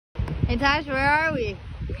Hey Tosh, where are we?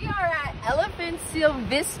 We are at 𝗟𝗚𝗙𝗃𝗃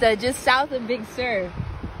Vista, just south of Big Sur.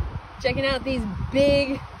 Checking out these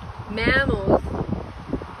big mammals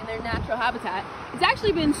in their natural habitat. It's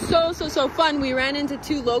actually been so fun. We ran into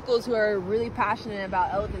two locals who are really passionate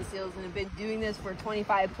about elephant seals and have been doing this for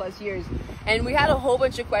 25 plus years. And we had a whole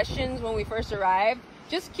bunch of questions when we first arrived.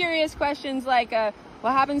 Just curious questions like,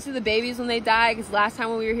 what happens to the babies when they die? Because last time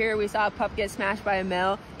when we were here, we saw a pup get smashed by a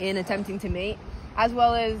male in attempting to mate. As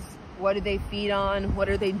well as, what do they feed on? What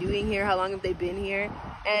are they doing here? How long have they been here?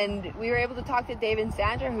 And we were able to talk to Dave and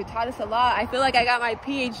Sandra, who taught us a lot. I feel like I got my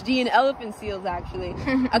PhD in elephant seals, actually.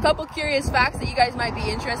 A couple curious facts that you guys might be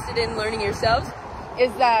interested in learning yourselves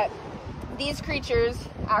is that these creatures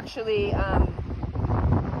actually,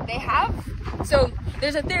 so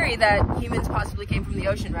there's a theory that humans possibly came from the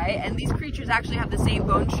ocean, right? And these creatures actually have the same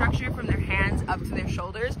bone structure from their hands up to their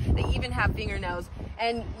shoulders. They even have fingernails.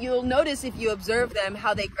 And you'll notice if you observe them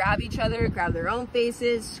how they grab each other, grab their own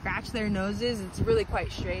faces, scratch their noses. It's really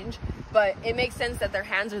quite strange, but it makes sense that their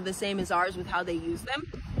hands are the same as ours with how they use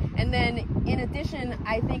them. And then in addition,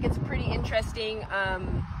 I think it's pretty interesting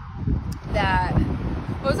that,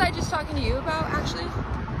 what was I just talking to you about actually?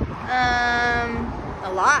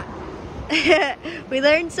 A lot. We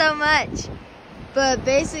learned so much, but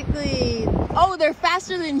basically, oh, they're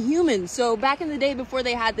faster than humans. So back in the day before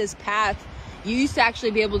they had this path, you used to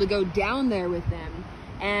actually be able to go down there with them,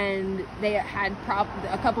 and they had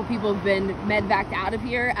a couple people have been medvaced out of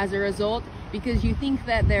here as a result, because you think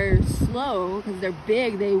that they're slow because they're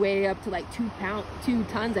big. They weigh up to like 2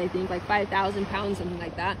 tons, I think, like 5,000 pounds, something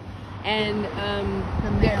like that. And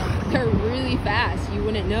they're really fast. You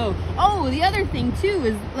wouldn't know. Oh, the other thing too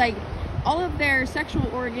is like all of their sexual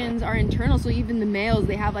organs are internal, so even the males,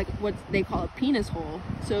 they have like what they call a penis hole.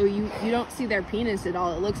 So you don't see their penis at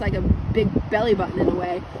all. It looks like a big belly button in a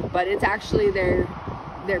way, but it's actually their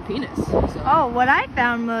penis. So. Oh, what I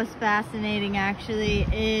found most fascinating actually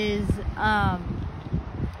is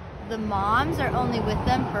the moms are only with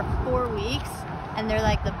them for 4 weeks, and they're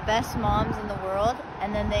like the best moms in the world,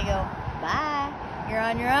 and then they go, bye, you're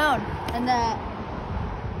on your own. And that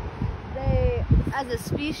they, as a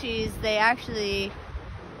species, they actually,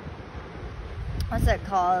 what's that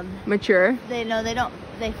called? Mature.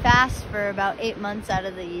 They fast for about 8 months out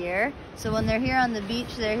of the year. So when they're here on the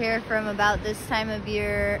beach, they're here from about this time of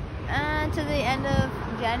year to the end of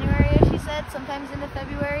January, she said, sometimes into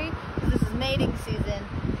February, because this is mating season.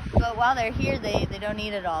 But while they're here, they don't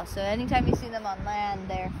eat at all. So anytime you see them on land,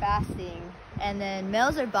 they're fasting. And then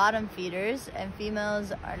males are bottom feeders and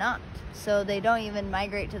females are not. So they don't even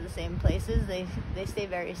migrate to the same places. They stay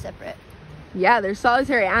very separate. Yeah, they're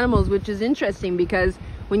solitary animals, which is interesting because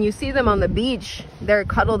when you see them on the beach, they're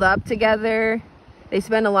cuddled up together. They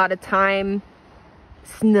spend a lot of time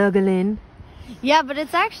snuggling. Yeah, but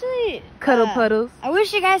it's actually cuddle puddles. I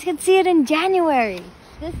wish you guys could see it in January.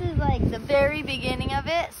 This is like the very beginning of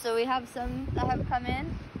it, so we have some that have come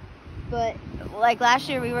in. But like last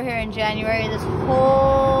year we were here in January, this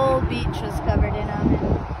whole beach was covered in them.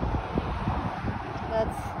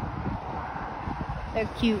 They're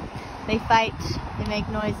cute. They fight, they make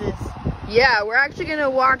noises. Yeah, we're actually gonna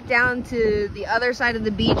walk down to the other side of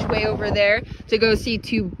the beach way over there to go see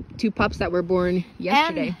two pups that were born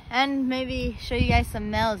yesterday. And maybe show you guys some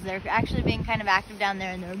males. They're actually being kind of active down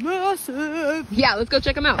there, and they're massive. Yeah, let's go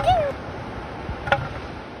check them out.